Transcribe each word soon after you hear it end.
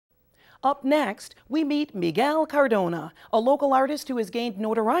Up next, we meet Miguel Cardona, a local artist who has gained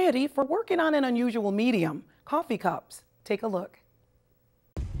notoriety for working on an unusual medium, coffee cups. Take a look.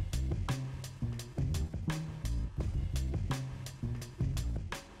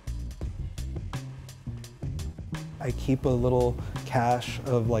 I keep a little cache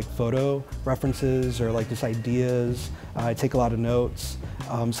of like photo references or like just ideas. I take a lot of notes.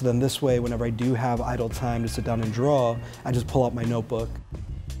 So then this way, whenever I do have idle time to sit down and draw, I just pull out my notebook.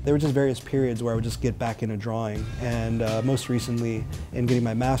 There were just various periods where I would just get back into drawing, and most recently in getting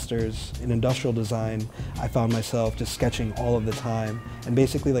my master's in industrial design, I found myself just sketching all of the time and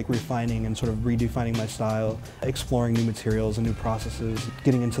basically like refining and sort of redefining my style, exploring new materials and new processes,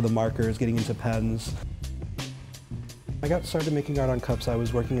 getting into the markers, getting into pens. I got started making art on cups. I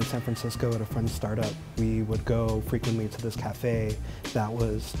was working in San Francisco at a friend's startup. We would go frequently to this cafe that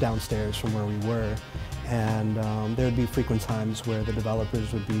was downstairs from where we were, and there would be frequent times where the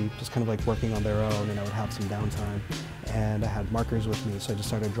developers would be just kind of like working on their own, and I would have some downtime, and I had markers with me, so I just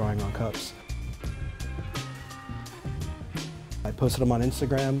started drawing on cups. I posted them on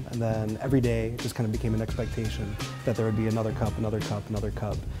Instagram, and then every day it just kind of became an expectation that there would be another cup, another cup, another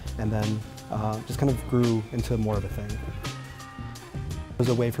cup, and then just kind of grew into more of a thing. It was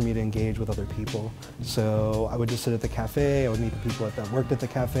a way for me to engage with other people. So I would just sit at the cafe, I would meet the people that worked at the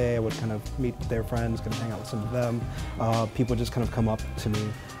cafe, I would kind of meet their friends, kind of hang out with some of them. People would just kind of come up to me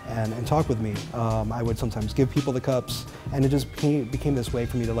and talk with me. I would sometimes give people the cups, and it just became this way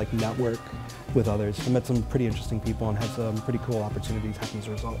for me to like network with others. I met some pretty interesting people and had some pretty cool opportunities happen as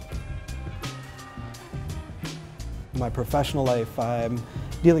a result. In my professional life, I'm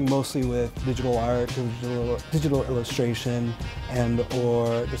dealing mostly with digital art, digital illustration, and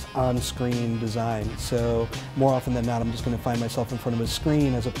or just on-screen design. So more often than not, I'm just going to find myself in front of a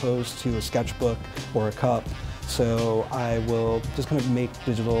screen as opposed to a sketchbook or a cup. So I will just kind of make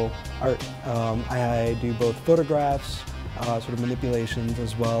digital art. I do both photographs, sort of manipulations,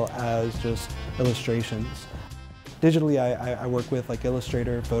 as well as just illustrations. Digitally, I work with like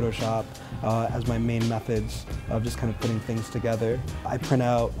Illustrator, Photoshop as my main methods of just kind of putting things together. I print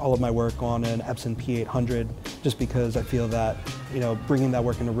out all of my work on an Epson P800 just because I feel that, you know, bringing that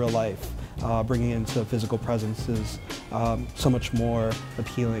work into real life, bringing it into physical presence is so much more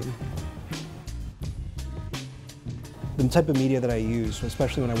appealing. The type of media that I use,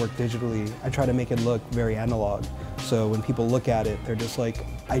 especially when I work digitally, I try to make it look very analog. So when people look at it, they're just like,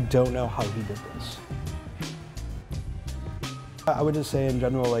 I don't know how he did this. I would just say in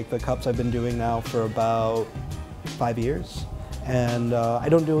general, like the cups I've been doing now for about 5 years. And I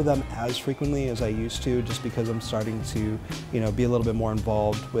don't do them as frequently as I used to just because I'm starting to, you know, be a little bit more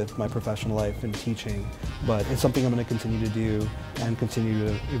involved with my professional life and teaching. But it's something I'm going to continue to do and continue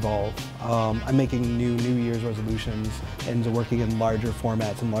to evolve. I'm making New Year's resolutions and working in larger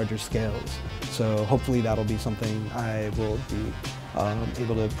formats and larger scales. So hopefully that'll be something I will be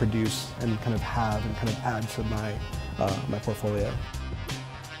able to produce and kind of have and kind of add to my my portfolio.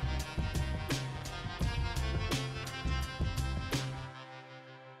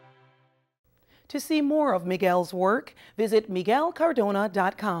 To see more of Miguel's work, visit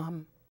miguelcardona.com.